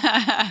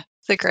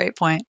 It's a great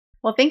point.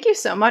 Well, thank you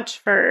so much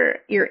for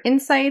your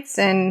insights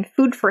and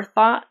food for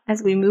thought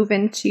as we move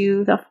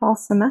into the fall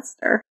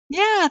semester.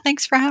 Yeah,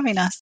 thanks for having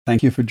us.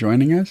 Thank you for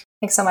joining us.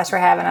 Thanks so much for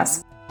having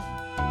us.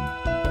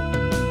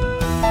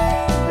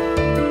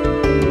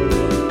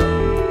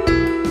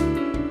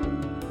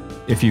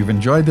 If you've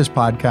enjoyed this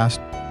podcast,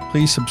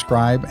 please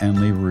subscribe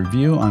and leave a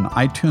review on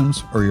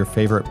iTunes or your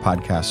favorite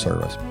podcast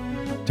service.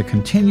 To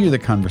continue the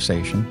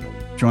conversation,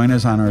 join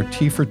us on our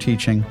T for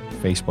Teaching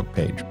Facebook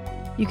page.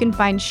 You can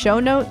find show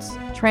notes,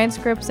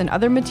 transcripts, and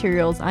other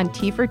materials on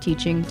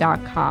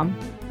tforteaching.com.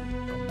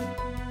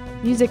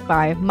 Music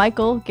by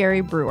Michael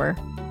Gary Brewer.